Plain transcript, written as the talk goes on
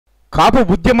కాపు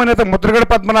ఉద్యమ నేత ముద్రగడ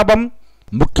పద్మనాభం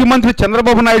ముఖ్యమంత్రి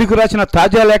చంద్రబాబు నాయుడుకు రాసిన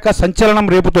తాజా లేఖ సంచలనం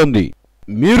రేపుతోంది.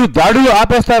 మీరు దాడులు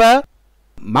ఆపేస్తారా,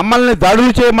 మమ్మల్ని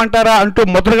దాడులు చేయమంటారా అంటూ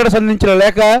ముద్రగడ సంధించిన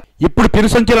లేఖ ఇప్పుడు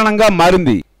పెనుసంచలనంగా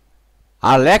మారింది.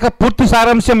 ఆ లేఖ పూర్తి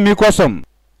సారాంశం మీకోసం.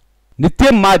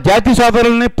 నిత్యం మా జాతి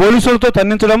సోదరుల్ని పోలీసులతో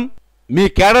తన్నించడం, మీ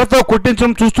కేడర్తో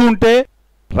కొట్టించడం చూస్తూ ఉంటే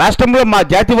రాష్ట్రంలో మా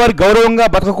జాతి వారి గౌరవంగా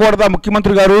బతకకూడదా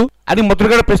ముఖ్యమంత్రి గారు అని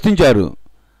ముద్రగడ ప్రశ్నించారు.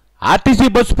 ఆర్టీసీ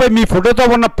బస్సుపై మీ ఫోటోతో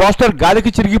ఉన్న పోస్టర్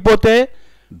గాలికి చిరిగిపోతే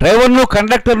డ్రైవర్ను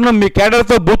కండక్టర్ను మీ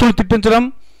కేడర్తో బూతులు తిట్టించడం,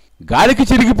 గాలికి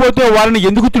చిరిగిపోతే వారిని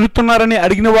ఎందుకు తిడుతున్నారని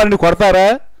అడిగిన వారిని కొడతారా?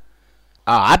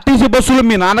 ఆ ఆర్టీసీ బస్సులు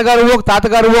మీ నాన్నగారువో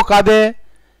తాతగారువో కాదే.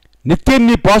 నిత్యం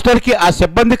మీ పోస్టర్కి ఆ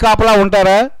సిబ్బంది కాపలా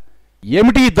ఉంటారా?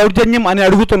 ఏమిటి ఈ దౌర్జన్యం అని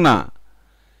అడుగుతున్నా.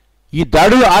 ఈ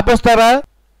దాడులు ఆపేస్తారా,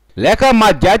 లేక మా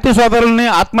జాతీయ సోదరుల్ని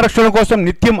ఆత్మరక్షణ కోసం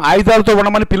నిత్యం ఆయుధాలతో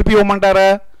ఉండమని పిలిపి ఇవ్వమంటారా?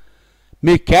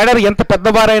 మీ కేడర్ ఎంత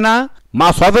పెద్దవారైనా మా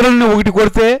సోదరుల్ని ఒకటి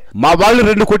కొడితే మా వాళ్ళు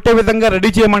 2 కొట్టే విధంగా రెడీ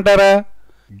చేయమంటారా?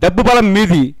 డబ్బు బలం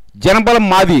మీది, జనబలం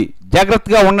మాది,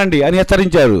 జాగ్రత్తగా ఉండండి అని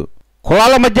హెచ్చరించారు.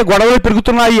 కులాల మధ్య గొడవలు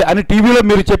పెరుగుతున్నాయి అని టీవీలో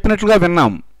మీరు చెప్పినట్లుగా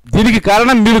విన్నాం. దీనికి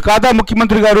కారణం మీరు కాదా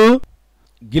ముఖ్యమంత్రి గారు?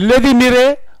 గిల్లేది మీరే,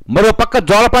 మరో పక్క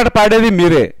జోలపాట పాడేది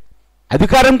మీరే.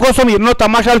 అధికారం కోసం ఎన్నో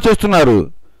తమాషాలు చేస్తున్నారు.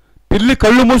 పిల్లి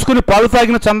కళ్ళు మూసుకుని పాలు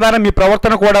తాగిన చందాన మీ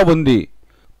ప్రవర్తన కూడా ఉంది.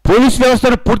 పోలీసు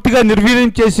వ్యవస్థను పూర్తిగా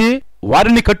నిర్వీర్యం చేసి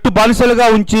వారిని కట్టు బానిసలుగా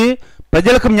ఉంచి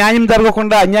ప్రజలకు న్యాయం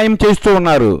జరగకుండా అన్యాయం చేస్తూ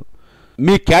ఉన్నారు.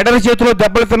 మీ కేడర్ చేతిలో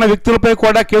దెబ్బలు తిన్న వ్యక్తులపై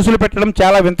కూడా కేసులు పెట్టడం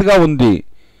చాలా వింతగా ఉంది.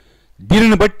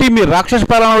 దీనిని బట్టి మీ రాక్షస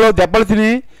పాలనలో దెబ్బలు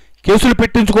తిని కేసులు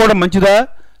పెట్టించుకోవడం మంచిదా,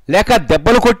 లేక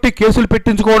దెబ్బలు కొట్టి కేసులు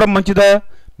పెట్టించుకోవడం మంచిదా?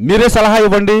 మీరే సలహా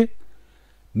ఇవ్వండి.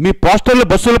 మీ పోస్టర్లు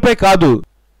బస్సులపై కాదు,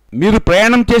 మీరు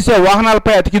ప్రయాణం చేసే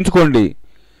వాహనాలపై అతికించుకోండి.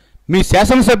 మీ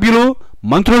శాసనసభ్యులు,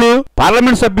 మంత్రులు,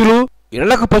 పార్లమెంట్ సభ్యులు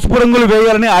ఇళ్లకు పసుపు రంగులు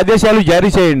వేయాలని ఆదేశాలు జారీ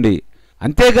చేయండి.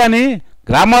 అంతేగాని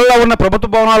గ్రామాల్లో ఉన్న ప్రభుత్వ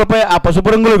భవనాలపై ఆ పసుపు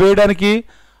రంగులు వేయడానికి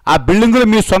ఆ బిల్డింగులు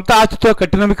మీ సొంత ఆస్తితో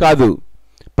కట్టినవి కాదు,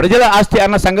 ప్రజల ఆస్తి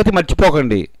అన్న సంగతి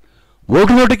మర్చిపోకండి.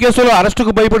 ఓటు కేసులో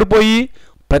అరెస్టుకు భయపడిపోయి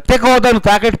ప్రత్యేక హోదాను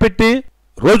తాకట్టు పెట్టి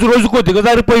రోజు రోజుకు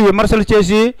దిగజారిపోయి విమర్శలు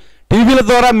చేసి టీవీల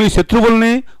ద్వారా మీ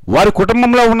శత్రువుల్ని, వారి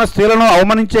కుటుంబంలో ఉన్న స్త్రీలను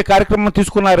అవమానించే కార్యక్రమం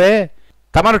తీసుకున్నారే.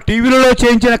 తమను టీవీలలో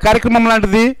చేయించిన కార్యక్రమం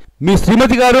లాంటిది మీ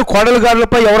శ్రీమతి గారు, కోడలు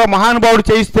గారులపై ఎవరో మహానుభావుడు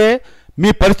చేయిస్తే మీ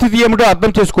పరిస్థితి ఏమిటో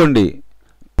అర్థం చేసుకోండి.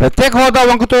 ప్రత్యేక హోదా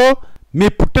వంకతో మీ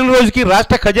పుట్టినరోజుకి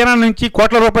రాష్ట్ర ఖజానా నుంచి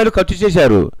కోట్ల రూపాయలు ఖర్చు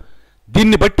చేశారు.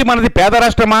 దీన్ని బట్టి మనది పేద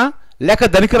రాష్ట్రమా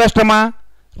లేక ధనిక రాష్ట్రమా?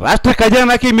 రాష్ట్ర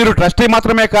ఖజానాకి మీరు ట్రస్టీ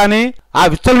మాత్రమే కానీ ఆ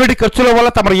విచ్చలవిడి ఖర్చుల వల్ల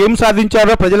తమరు ఏం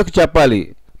సాధించారో ప్రజలకు చెప్పాలి.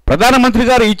 ప్రధానమంత్రి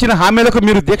గారు ఇచ్చిన హామీలకు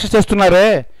మీరు దీక్ష చేస్తున్నారే,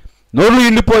 నోర్లు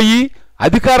ఎండిపోయి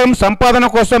అధికారం సంపాదన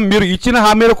కోసం మీరు ఇచ్చిన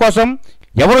హామీల కోసం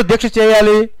ఎవరు దీక్ష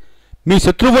చేయాలి? మీ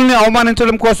శత్రువుల్ని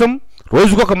అవమానించడం కోసం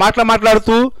రోజుకొక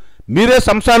మాట్లాడుతూ మీరే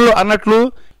సంసారులు అన్నట్లు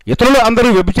ఇతరులు అందరూ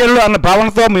వ్యభిచారులు అన్న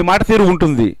భావనతో మీ మాట తీరు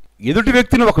ఉంటుంది. ఎదుటి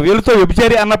వ్యక్తిని ఒక వేలుతో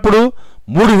వ్యభిచారి అన్నప్పుడు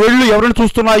 3 వేళ్లు ఎవరిని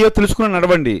చూస్తున్నాయో తెలుసుకుని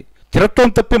నడవండి. చిరత్వం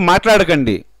తప్పి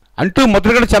మాట్లాడకండి అంటూ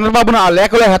ముద్రగడ చంద్రబాబును ఆ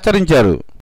లేఖలో హెచ్చరించారు.